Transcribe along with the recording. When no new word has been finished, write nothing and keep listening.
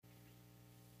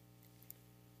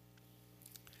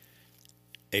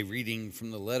A reading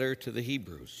from the letter to the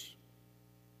Hebrews.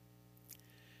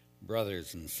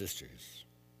 Brothers and sisters,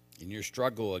 in your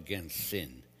struggle against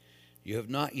sin, you have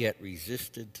not yet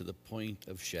resisted to the point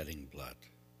of shedding blood.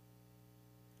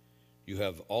 You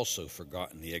have also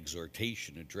forgotten the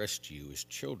exhortation addressed to you as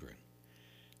children.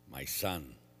 My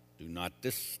son, do not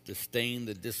disdain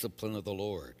the discipline of the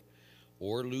Lord,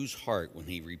 or lose heart when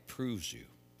he reproves you.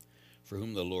 For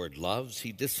whom the Lord loves,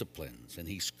 he disciplines, and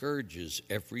he scourges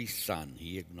every son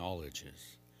he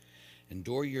acknowledges.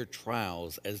 Endure your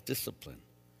trials as discipline.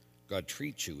 God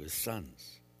treats you as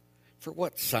sons. For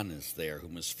what son is there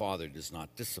whom his father does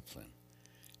not discipline?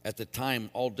 At the time,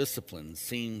 all discipline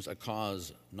seems a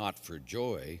cause not for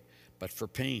joy, but for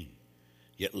pain.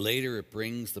 Yet later it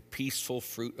brings the peaceful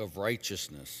fruit of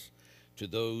righteousness to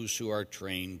those who are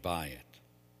trained by it.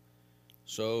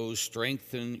 So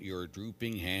strengthen your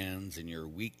drooping hands and your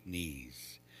weak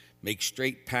knees. Make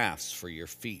straight paths for your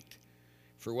feet.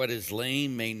 For what is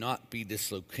lame may not be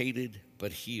dislocated,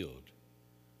 but healed.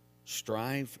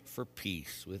 Strive for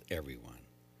peace with everyone,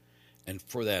 and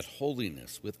for that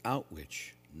holiness without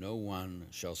which no one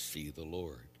shall see the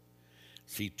Lord.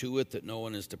 See to it that no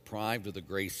one is deprived of the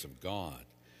grace of God,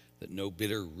 that no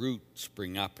bitter root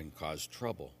spring up and cause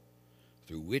trouble,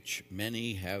 through which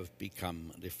many have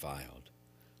become defiled.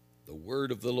 The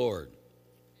word of the Lord.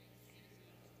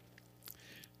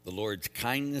 The Lord's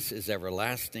kindness is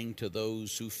everlasting to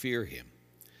those who fear him.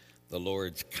 The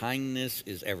Lord's kindness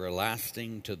is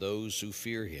everlasting to those who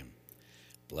fear him.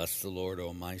 Bless the Lord,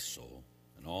 O my soul,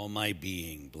 and all my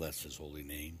being bless his holy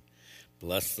name.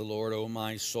 Bless the Lord, O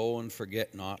my soul, and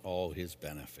forget not all his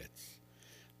benefits.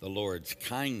 The Lord's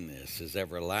kindness is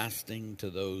everlasting to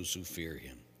those who fear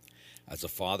him. As a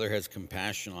father has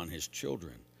compassion on his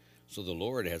children, so the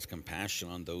Lord has compassion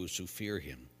on those who fear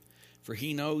him. For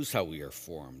he knows how we are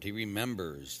formed. He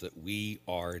remembers that we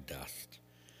are dust.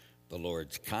 The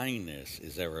Lord's kindness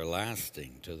is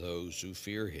everlasting to those who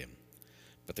fear him.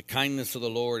 But the kindness of the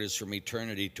Lord is from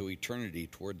eternity to eternity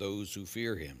toward those who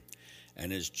fear him,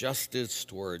 and his justice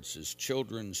towards his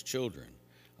children's children,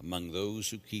 among those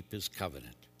who keep his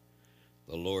covenant.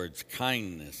 The Lord's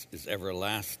kindness is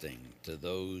everlasting to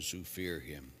those who fear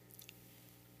him.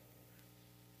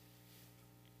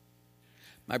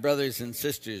 My brothers and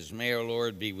sisters, may our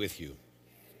Lord be with you.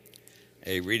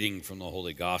 A reading from the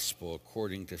Holy Gospel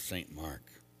according to St. Mark.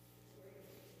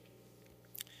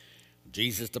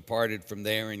 Jesus departed from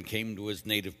there and came to his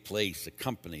native place,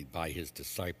 accompanied by his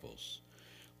disciples.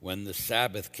 When the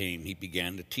Sabbath came, he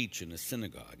began to teach in the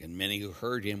synagogue, and many who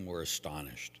heard him were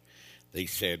astonished. They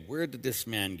said, "Where did this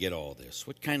man get all this?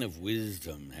 What kind of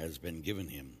wisdom has been given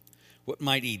him? What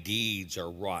mighty deeds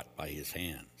are wrought by his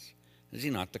hands? Is he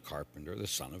not the carpenter, the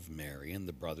son of Mary, and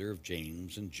the brother of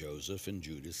James and Joseph and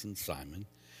Judas and Simon?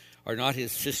 Are not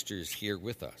his sisters here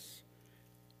with us?"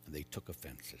 And they took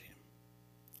offense at him.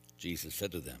 Jesus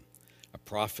said to them, "A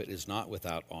prophet is not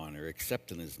without honor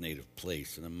except in his native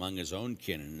place and among his own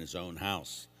kin and in his own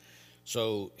house."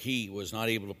 So he was not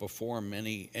able to perform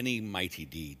any mighty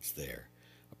deeds there,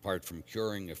 apart from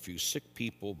curing a few sick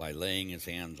people by laying his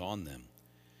hands on them.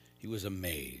 He was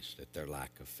amazed at their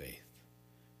lack of faith.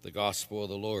 The Gospel of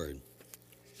the Lord.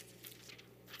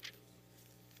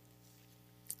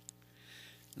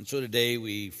 And so today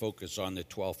we focus on the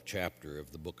 12th chapter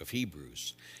of the book of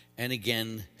Hebrews. And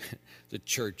again, the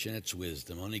church in its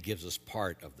wisdom only gives us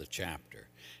part of the chapter.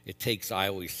 It takes, I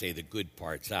always say, the good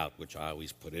parts out, which I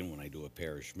always put in when I do a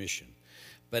parish mission.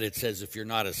 But it says if you're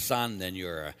not a son, then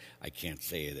you're a, I can't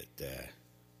say it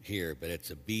here, but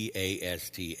it's a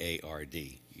bastard.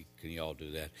 Can you all do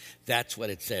that? That's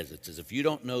what it says. It says if you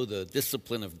don't know the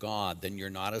discipline of God, then you're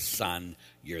not a son,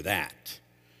 you're that.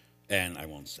 And I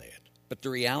won't say it. But the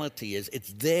reality is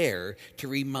it's there to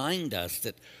remind us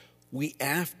that we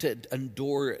have to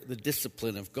endure the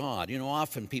discipline of God. You know,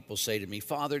 often people say to me,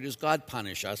 "Father, does God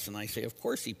punish us?" And I say, "Of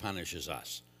course he punishes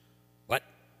us." What?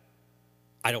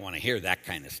 I don't want to hear that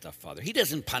kind of stuff, Father. He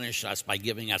doesn't punish us by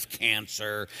giving us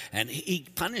cancer. And he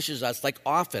punishes us like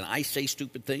often. I say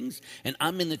stupid things, and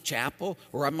I'm in the chapel,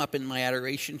 or I'm up in my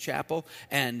adoration chapel,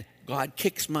 and God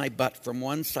kicks my butt from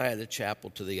one side of the chapel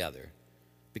to the other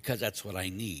because that's what I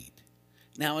need.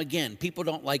 Now, again, people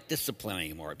don't like discipline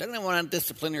anymore. They don't want to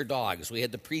discipline their dogs. We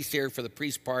had the priest here for the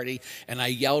priest party, and I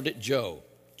yelled at Joe.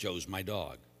 Joe's my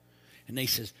dog. And they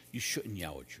says, "You shouldn't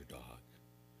yell at your dog.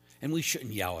 And we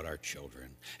shouldn't yell at our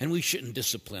children. And we shouldn't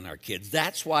discipline our kids."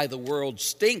 That's why the world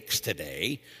stinks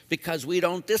today, because we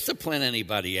don't discipline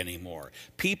anybody anymore.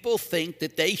 People think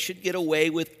that they should get away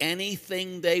with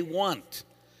anything they want.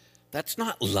 That's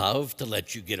not love, to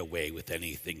let you get away with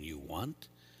anything you want.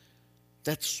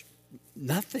 That's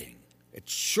nothing.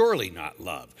 It's surely not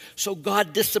love. So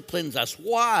God disciplines us.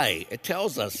 Why? It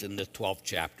tells us in the 12th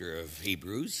chapter of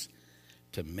Hebrews,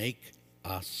 to make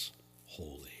us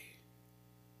holy.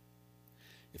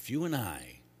 If you and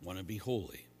I want to be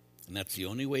holy, and that's the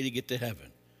only way to get to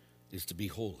heaven, is to be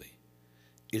holy,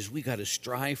 is we got to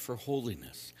strive for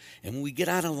holiness. And when we get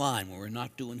out of line, when we're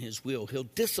not doing his will, he'll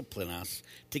discipline us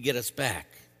to get us back.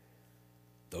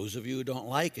 Those of you who don't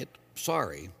like it,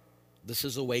 sorry. This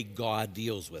is the way God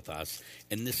deals with us,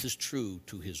 and this is true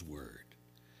to his word.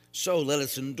 So let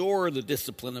us endure the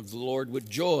discipline of the Lord with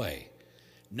joy,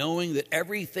 knowing that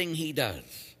everything he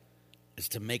does is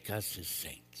to make us his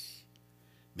saints.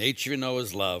 May you know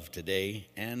his love today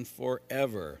and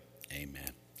forever.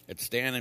 Amen. Let's stand and